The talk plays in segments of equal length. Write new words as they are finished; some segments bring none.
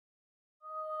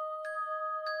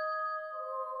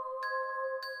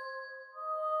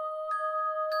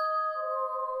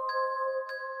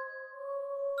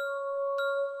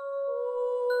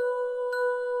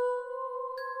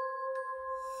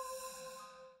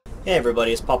Hey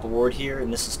everybody, it's PapaWard here,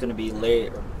 and this is going to be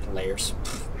Layers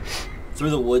Through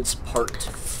the Woods Part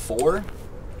 4.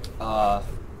 When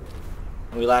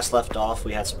we last left off,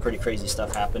 we had some pretty crazy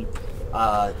stuff happen.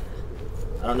 I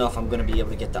don't know if I'm going to be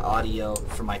able to get the audio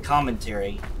for my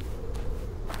commentary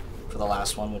for the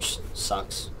last one, which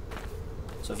sucks.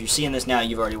 So if you're seeing this now,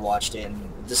 you've already watched it, and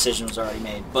the decision was already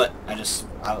made. But I was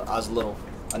a little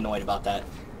annoyed about that.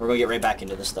 We're going to get right back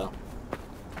into this, though.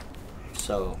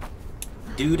 So,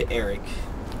 Dude Eric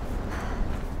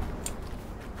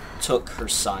took her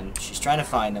son. She's trying to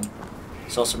find him.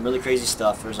 Saw some really crazy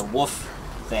stuff. There's a wolf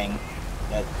thing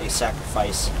that they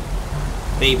sacrifice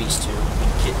babies to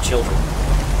and kid children.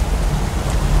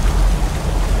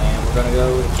 And we're gonna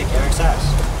go kick Eric's ass.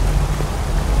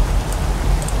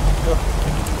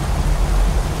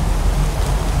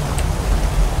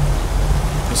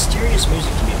 Mysterious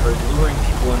music can be heard luring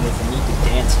people in with the need to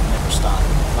dance and never stop.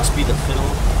 It must be the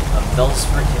fiddle of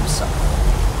Belsford himself.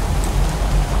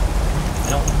 I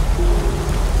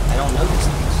don't know these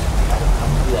things. I don't know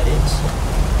who that is.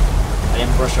 I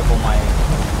didn't brush up on my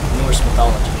Norse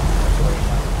mythology before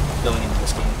going into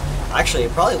this game. Actually,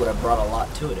 it probably would have brought a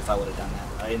lot to it if I would have done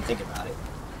that. I didn't think about it.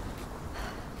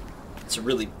 It's a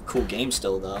really cool game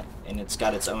still, though, and it's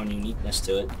got its own uniqueness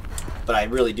to it. But I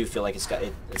really do feel like it's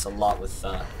a lot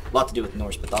to do with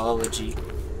Norse mythology.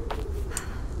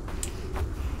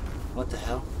 What the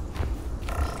hell?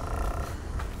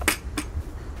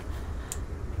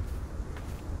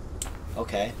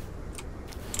 Okay.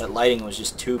 That lighting was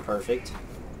just too perfect.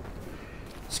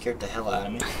 Scared the hell out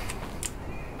of me.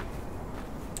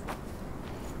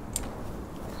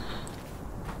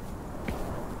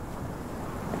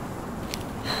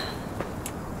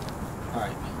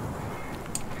 Alright.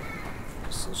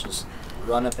 So let's just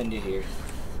run up into here.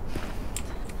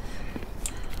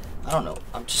 I don't know.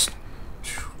 I'm just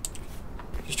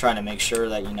trying to make sure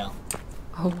that, you know.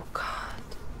 Oh God.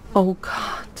 Oh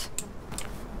God.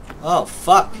 Oh,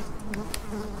 fuck.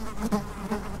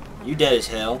 You dead as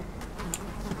hell.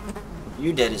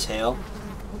 You dead as hell.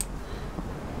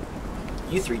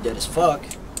 You three dead as fuck.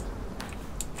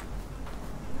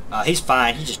 He's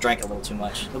fine. He just drank a little too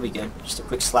much. He'll be good. Just a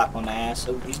quick slap on the ass,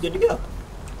 so he's good to go.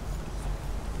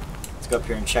 Let's go up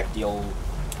here and check the old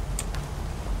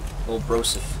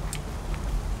brosif.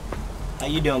 How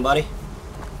you doing, buddy?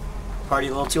 Party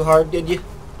a little too hard, did you?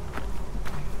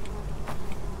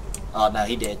 Oh, no,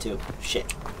 he did too.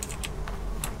 Shit.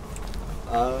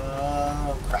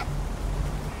 Crap.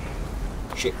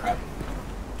 Shit, crap.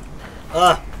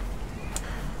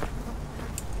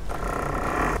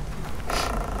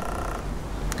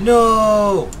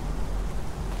 No!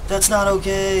 That's not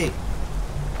okay!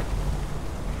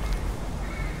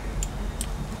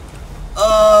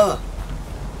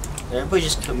 Did everybody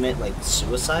just commit, like,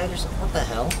 suicide or something? What the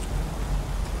hell?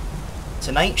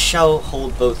 Tonight shall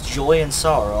hold both joy and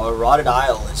sorrow. A rotted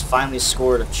isle has finally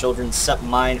scored of children, except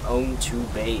mine own two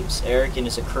babes. Eric and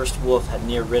his accursed wolf had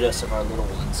near rid us of our little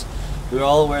ones. We are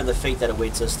all aware of the fate that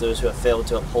awaits us, those who have failed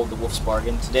to uphold the wolf's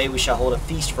bargain. Today we shall hold a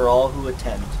feast for all who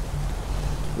attend.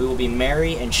 We will be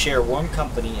merry and share warm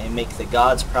company and make the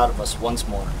gods proud of us once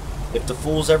more. If the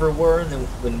fools ever were, then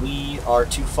when we are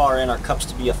too far in our cups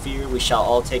to be a fear, we shall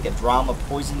all take a dram of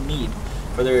poisoned mead,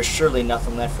 for there is surely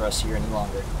nothing left for us here any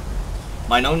longer.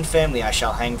 Mine own family I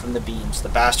shall hang from the beams. The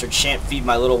bastards shan't feed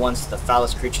my little ones to the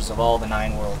foulest creatures of all the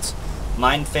 9 worlds.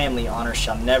 Mine family honor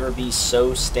shall never be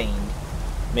so stained.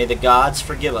 May the gods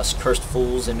forgive us, cursed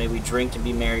fools, and may we drink and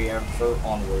be merry ever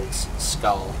onwards.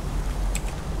 Skull.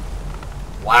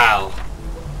 Wow.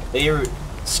 They were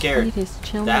scared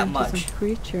that much. Some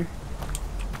creature.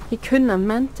 He couldn't have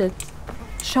meant it.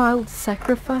 Child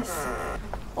sacrifice.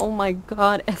 Oh my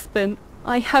God, Espen.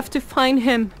 I have to find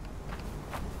him.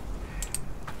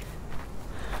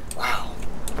 Wow.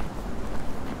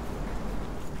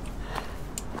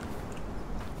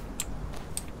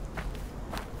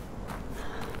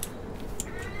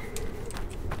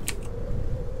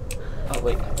 Oh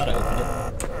wait, I thought I opened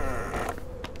it.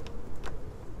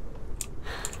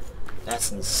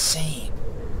 That's insane.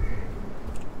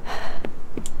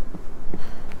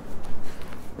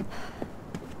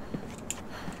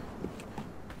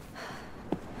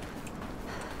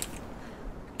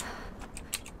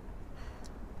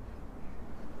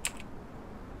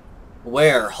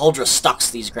 Beware, Huldra stalks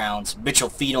these grounds. Bitch will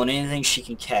feed on anything she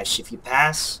can catch. If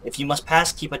you must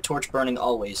pass, keep a torch burning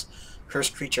always.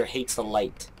 Cursed creature hates the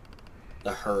light.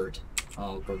 The herd.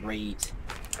 Oh, great.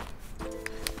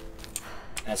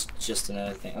 That's just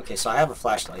another thing. Okay, so I have a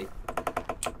flashlight.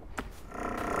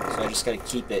 So I just gotta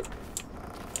keep it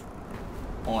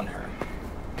on her.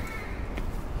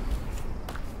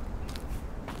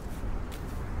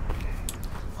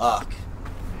 Fuck.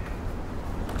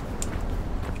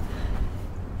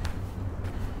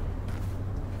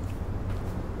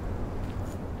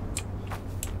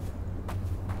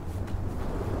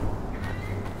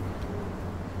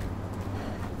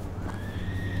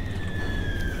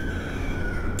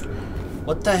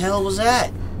 What the hell was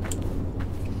that?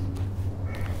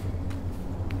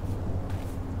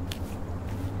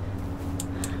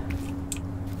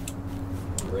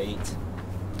 Great.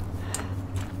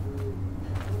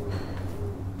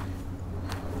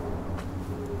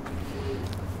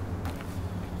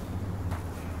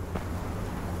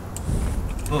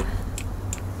 Oh.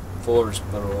 Forge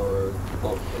board.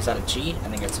 Oh, is that a G? I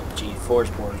think it's a G.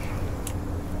 Forge board.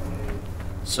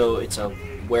 So it's a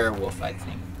werewolf, I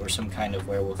think, or some kind of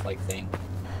werewolf-like thing.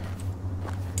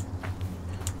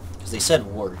 Because they said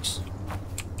wargs.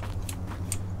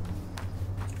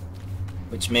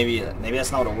 Which maybe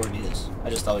that's not what a word is. I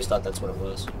just always thought that's what it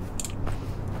was.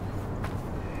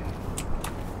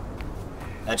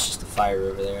 That's just a fire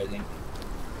over there, I think.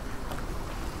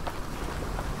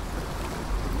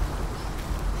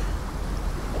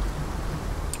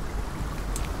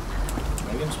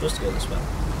 Maybe I'm supposed to go this way.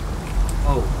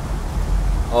 Oh.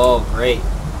 Oh, great.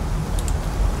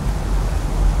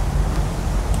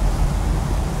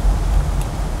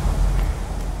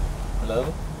 Hello?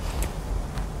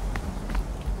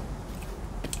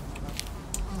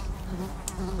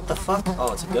 What the fuck?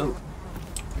 Oh, it's a goat.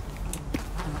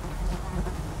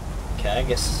 Okay, I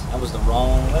guess that was the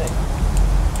wrong way.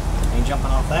 Ain't jumping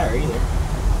off there either.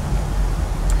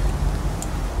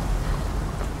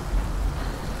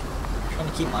 I'm trying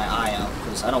to keep my eye out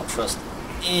because I don't trust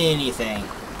anything.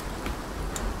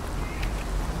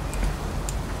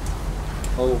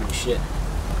 Holy shit.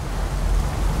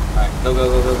 Alright, go, go,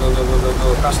 go, go, go, go, go, go,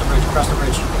 go. Across the bridge, across the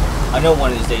bridge. I know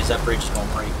one of these days that bridge is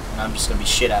gonna break, and I'm just gonna be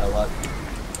shit out of luck.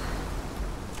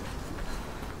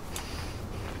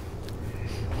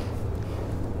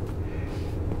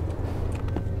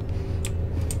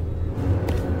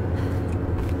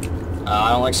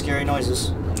 I don't like scary noises.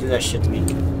 Don't do that shit to me.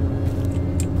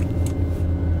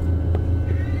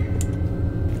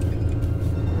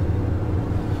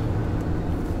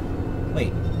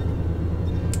 Wait.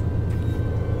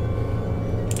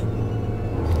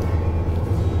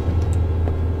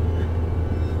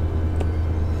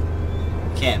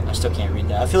 I still can't read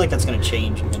that. I feel like that's gonna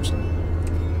change eventually.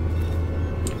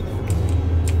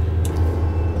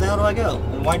 Where the hell do I go?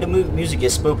 And why the music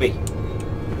get spoopy?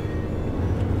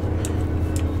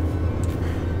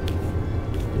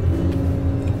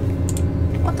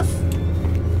 What the f—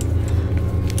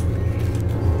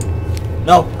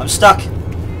 No, I'm stuck.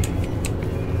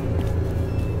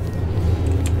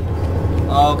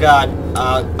 Oh god,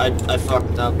 I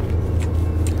fucked up.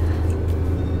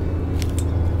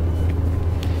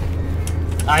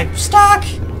 I'm stuck!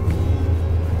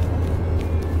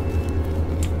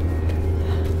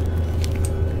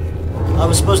 I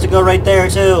was supposed to go right there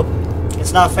too.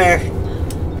 It's not fair.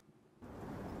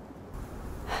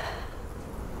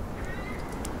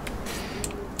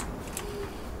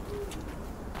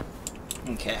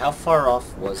 Okay, how far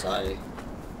off was I?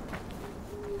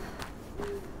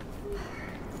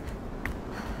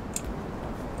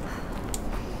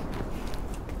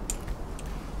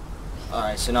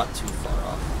 Alright, so not too far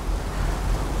off.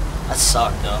 That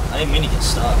sucked though. I didn't mean to get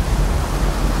stuck.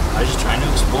 I was just trying to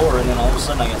explore and then all of a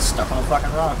sudden I got stuck on a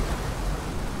fucking rock.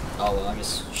 Oh well, I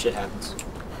guess shit happens.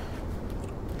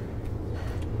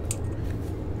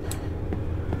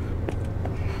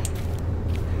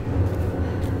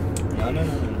 No, no,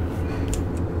 no, no.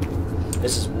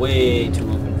 This is way too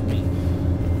open for me.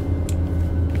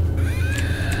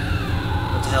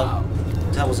 What the hell?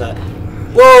 What the hell was that?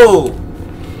 Whoa!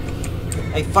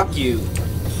 Hey, fuck you.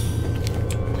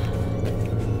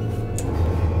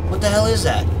 What the hell is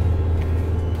that?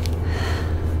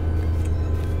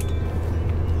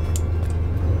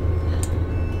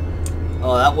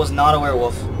 Oh, that was not a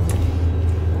werewolf.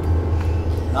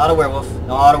 Not a werewolf.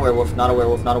 Not a werewolf. Not a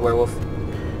werewolf. Not a werewolf.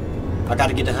 I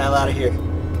gotta get the hell out of here.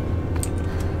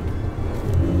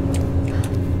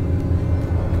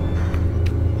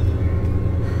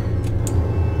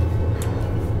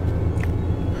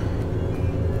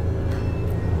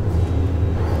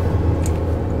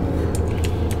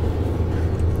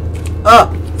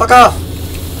 Oh! Fuck off!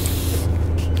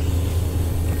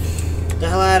 Get the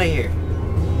hell out of here.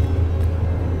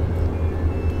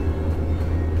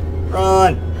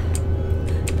 Run!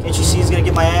 Can't you see he's gonna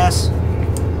get my ass?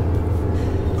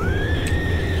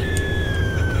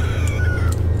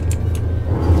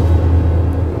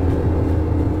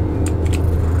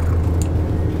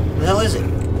 What the hell is it?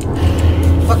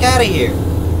 Fuck out of here!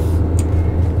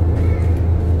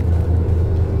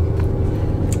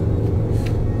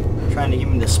 trying to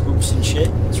give me the spooks and shit?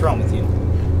 What's wrong with you?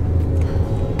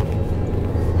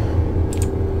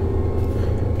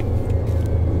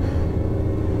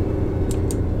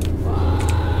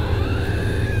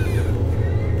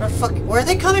 Where are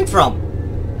they coming from?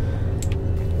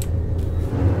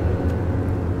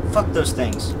 Fuck those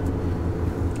things.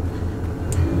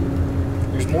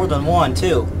 There's more than one,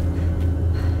 too.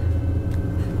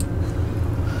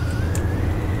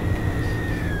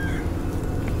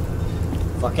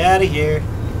 Fuck out of here.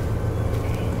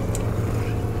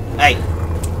 Hey.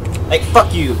 Hey,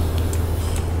 fuck you.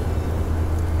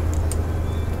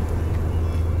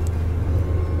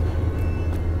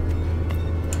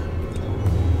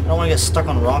 I don't want to get stuck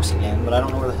on rocks again, but I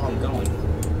don't know where the hell I'm going.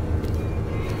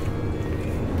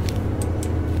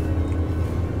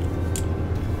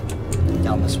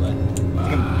 Down this way.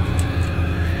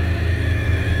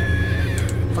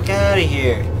 Fuck out of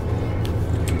here.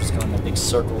 I'm just going in a big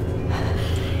circle.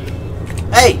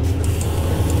 Hey!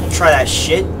 Don't try that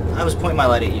shit. I was pointing my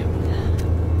light at you.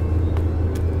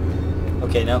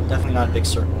 Okay, no, definitely not a big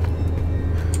circle.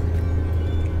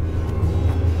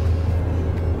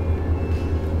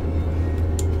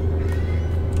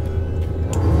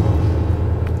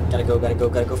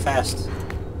 Gotta go fast.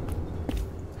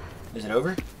 Is it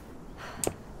over?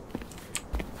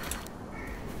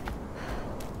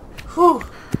 Whew.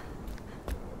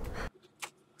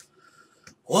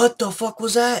 What the fuck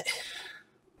was that?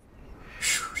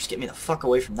 Just get me the fuck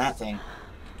away from that thing.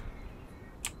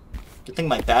 Good thing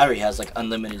my battery has like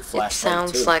unlimited flashlight. It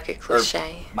sounds too. like a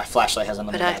cliche. Or my flashlight has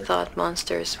unlimited But I battery. thought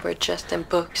monsters were just in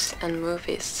books and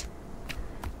movies.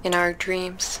 In our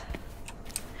dreams.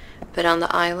 But on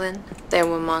the island, there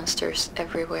were monsters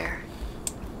everywhere.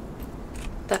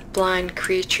 That blind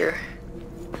creature,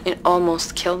 it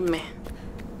almost killed me.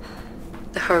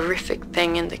 The horrific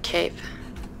thing in the cave.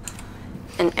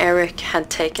 And Eric had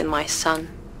taken my son.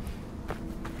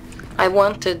 I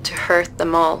wanted to hurt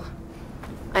them all.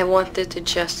 I wanted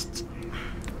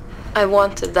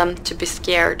them to be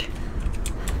scared.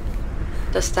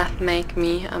 Does that make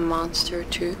me a monster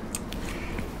too?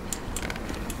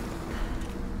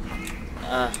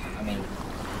 I mean,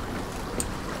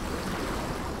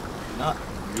 not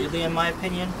really in my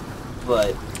opinion,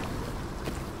 but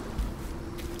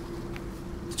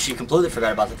she completely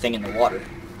forgot about the thing in the water.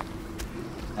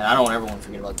 And I don't ever want to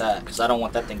forget about that, because I don't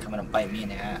want that thing coming and bite me in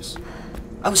the ass.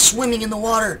 I was swimming in the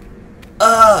water!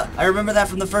 I remember that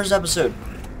from the first episode.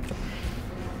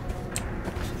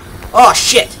 Oh,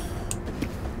 shit!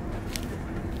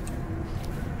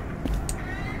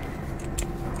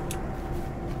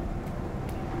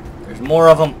 There's more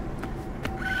of them.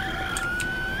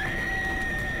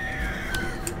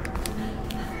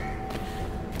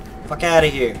 Fuck out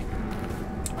of here.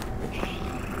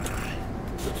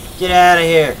 Get out of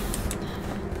here.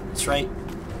 That's right.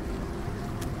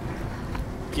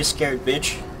 Get scared,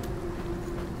 bitch.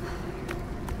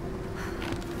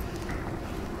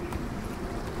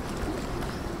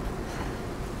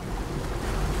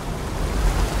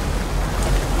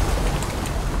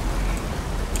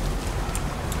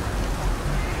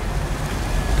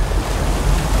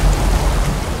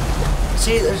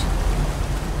 See, there's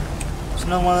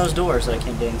another one of those doors that I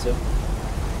can't get into.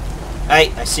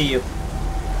 Hey, I see you.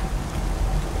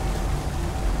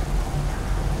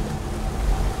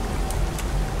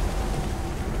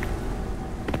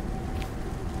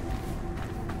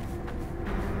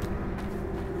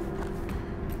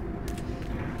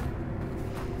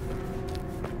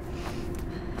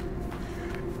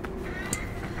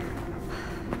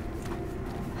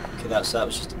 Okay, that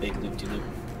was just a big loop-de-loop.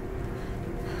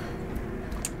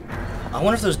 I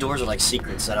wonder if those doors are like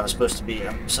secrets that I was supposed to be,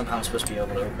 somehow supposed to be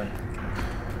able to open.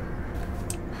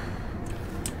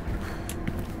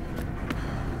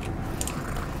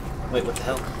 Wait, what the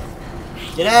hell?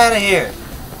 Get out of here!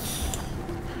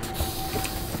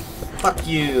 Fuck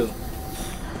you!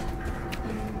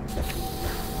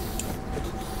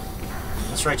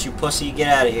 That's right, you pussy, get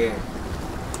out of here.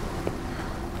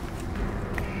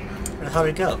 Where the hell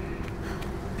did it go?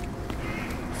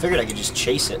 I figured I could just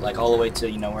chase it, like, all the way to,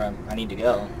 you know, where I need to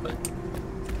go, but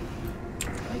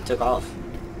it took off.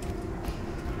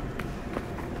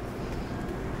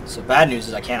 So bad news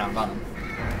is I can't outrun him.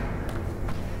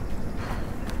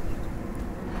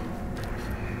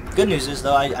 Good news is,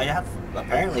 though, I have,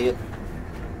 apparently,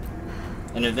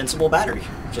 an invincible battery.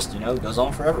 Just, you know, goes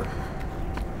on forever.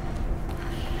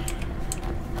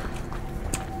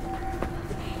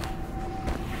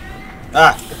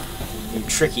 Ah! You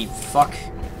tricky fuck.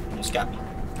 Just got me.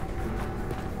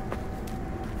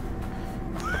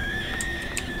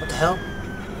 What the hell?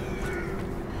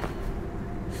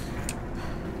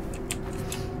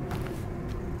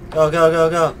 Go, go, go,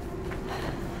 go.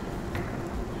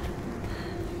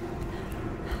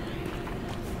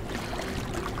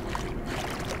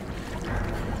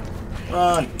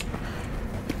 Run.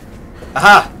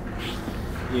 Aha!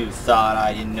 You thought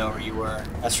I didn't know where you were.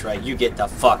 That's right, you get the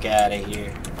fuck out of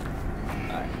here.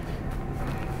 Alright.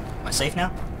 Am I safe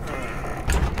now?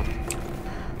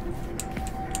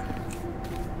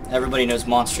 Everybody knows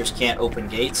monsters can't open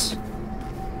gates.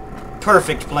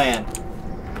 Perfect plan.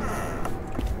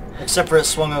 Except for it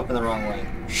swung open the wrong way.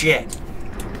 Shit.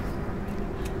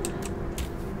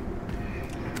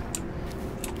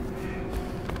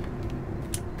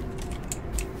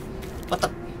 What the?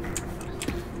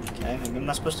 Okay, maybe I'm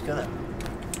not supposed to go there.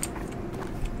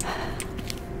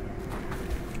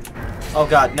 Oh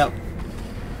god, no.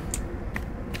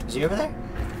 Is he over there?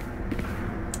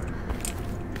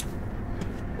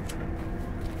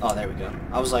 Oh, there we go.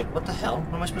 I was like, what the hell?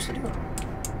 What am I supposed to do?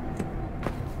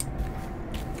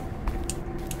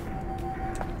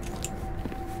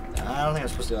 I don't think I'm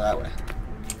supposed to go that way.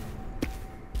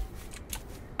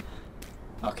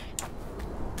 Okay.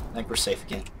 I think we're safe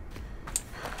again.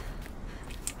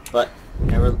 But,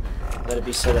 never let it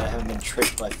be said that I haven't been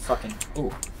tricked by fucking...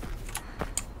 Ooh.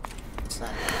 What's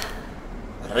that?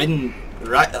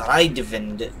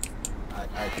 Ridevind.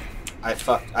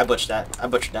 I butchered that. I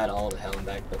butchered that all the hell and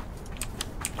back, but...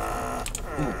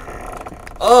 Ooh.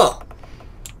 Oh!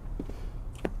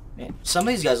 Man, some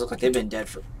of these guys look like they've been dead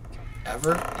for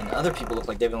ever, and other people look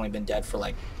like they've only been dead for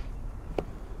like...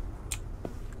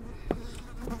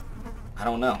 I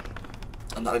don't know.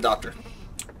 I'm not a doctor.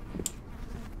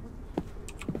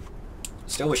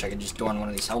 Still wish I could just don one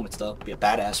of these helmets though. Be a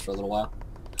badass for a little while.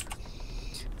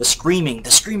 The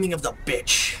screaming of the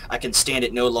bitch. I can stand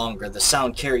it no longer. The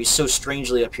sound carries so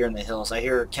strangely up here in the hills. I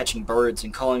hear her catching birds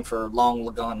and calling for her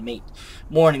long-gone mate,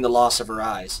 mourning the loss of her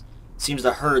eyes. Seems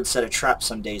the herd set a trap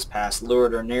some days past,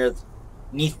 lured her neath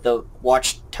the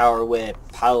watchtower with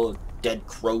a pile of dead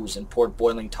crows and poured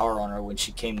boiling tar on her when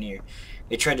she came near.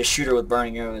 They tried to shoot her with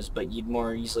burning arrows, but you'd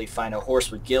more easily find a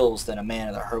horse with gills than a man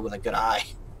in the herd with a good eye.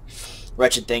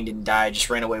 Wretched thing didn't die, just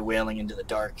ran away wailing into the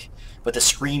dark. But the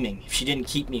screaming, if she didn't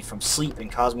keep me from sleep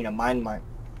and caused me to mind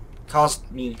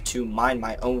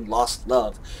my own lost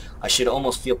love, I should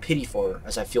almost feel pity for her,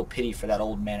 as I feel pity for that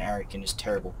old man Eric and his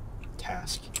terrible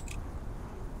task.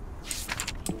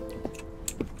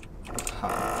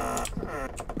 Huh.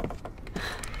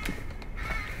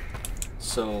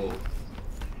 So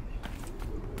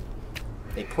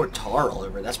they poured tar all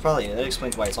over it. That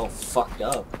explains why it's all fucked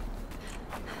up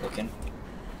looking.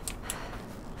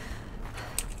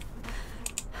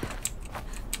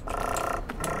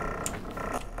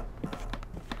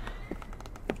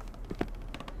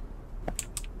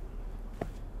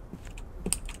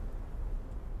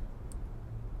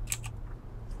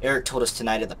 Eric told us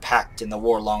tonight of the pact in the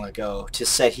war long ago. 'Tis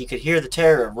said he could hear the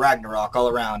terror of Ragnarok all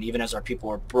around, even as our people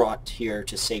were brought here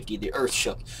to safety. The earth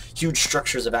shook. Huge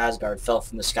structures of Asgard fell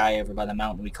from the sky over by the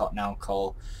mountain we now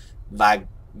call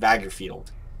Vagerfield.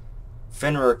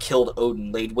 Fenrir killed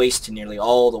Odin, laid waste to nearly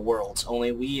all the worlds.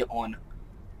 Only we on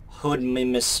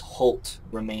Hoodmimis Holt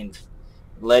remained,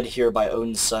 led here by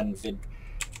Odin's son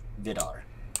Vidar.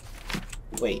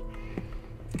 Wait.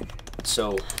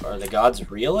 So, are the gods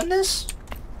real in this?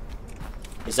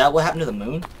 Is that what happened to the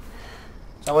moon?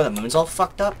 Is that why the moon's all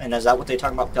fucked up? And is that what they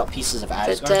talk about pieces of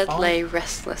Asgard The dead falling? lay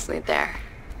restlessly there,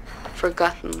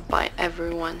 forgotten by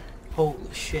everyone.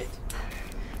 Holy shit.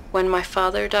 When my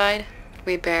father died,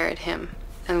 we buried him,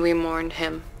 and we mourned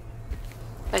him.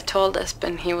 I told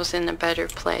Espen he was in a better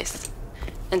place,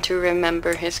 and to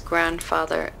remember his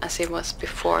grandfather as he was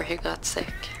before he got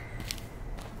sick.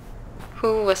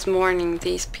 Who was mourning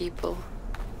these people?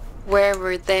 Where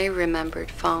were they remembered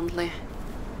fondly?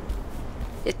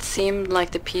 It seemed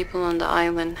like the people on the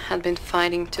island had been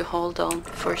fighting to hold on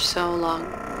for so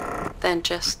long, then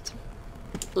just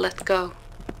let go.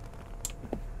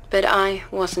 But I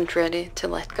wasn't ready to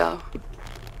let go.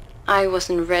 I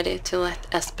wasn't ready to let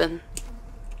Espen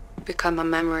become a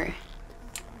memory.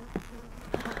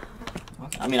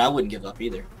 I mean, I wouldn't give up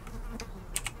either.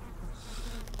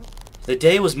 The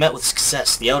day was met with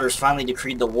success. The elders finally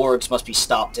decreed the wards must be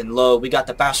stopped, and lo, we got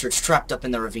the bastards trapped up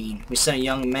in the ravine. We sent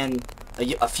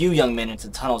a few young men into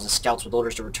the tunnels as scouts with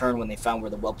orders to return when they found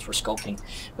where the whelps were skulking.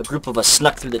 A group of us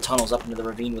snuck through the tunnels up into the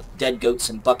ravine with dead goats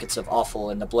and buckets of offal,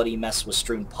 and the bloody mess was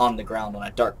strewn upon the ground on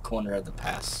a dark corner of the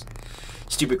pass.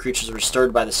 Stupid creatures were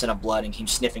stirred by the scent of blood and came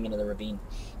sniffing into the ravine.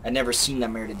 I'd never seen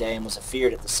them ere today and was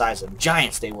afeared at the size of them.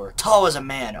 Giants they were, tall as a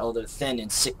man, although thin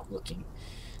and sick-looking.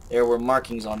 There were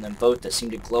markings on them both that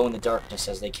seemed to glow in the darkness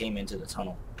as they came into the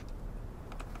tunnel.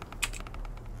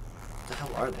 What the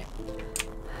hell are they?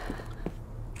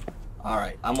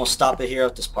 Alright, I'm gonna stop it here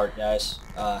at this part, guys.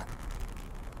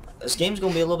 This game's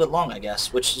gonna be a little bit long, I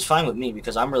guess, which is fine with me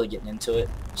because I'm really getting into it.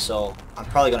 So I'm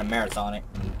probably gonna marathon it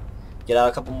and get out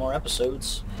a couple more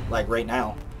episodes, like right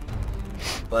now.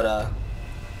 But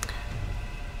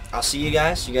I'll see you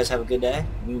guys. You guys have a good day.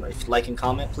 If you like and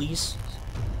comment, please.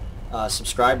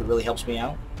 Subscribe, it really helps me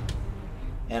out.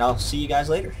 And I'll see you guys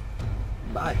later.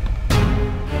 Bye.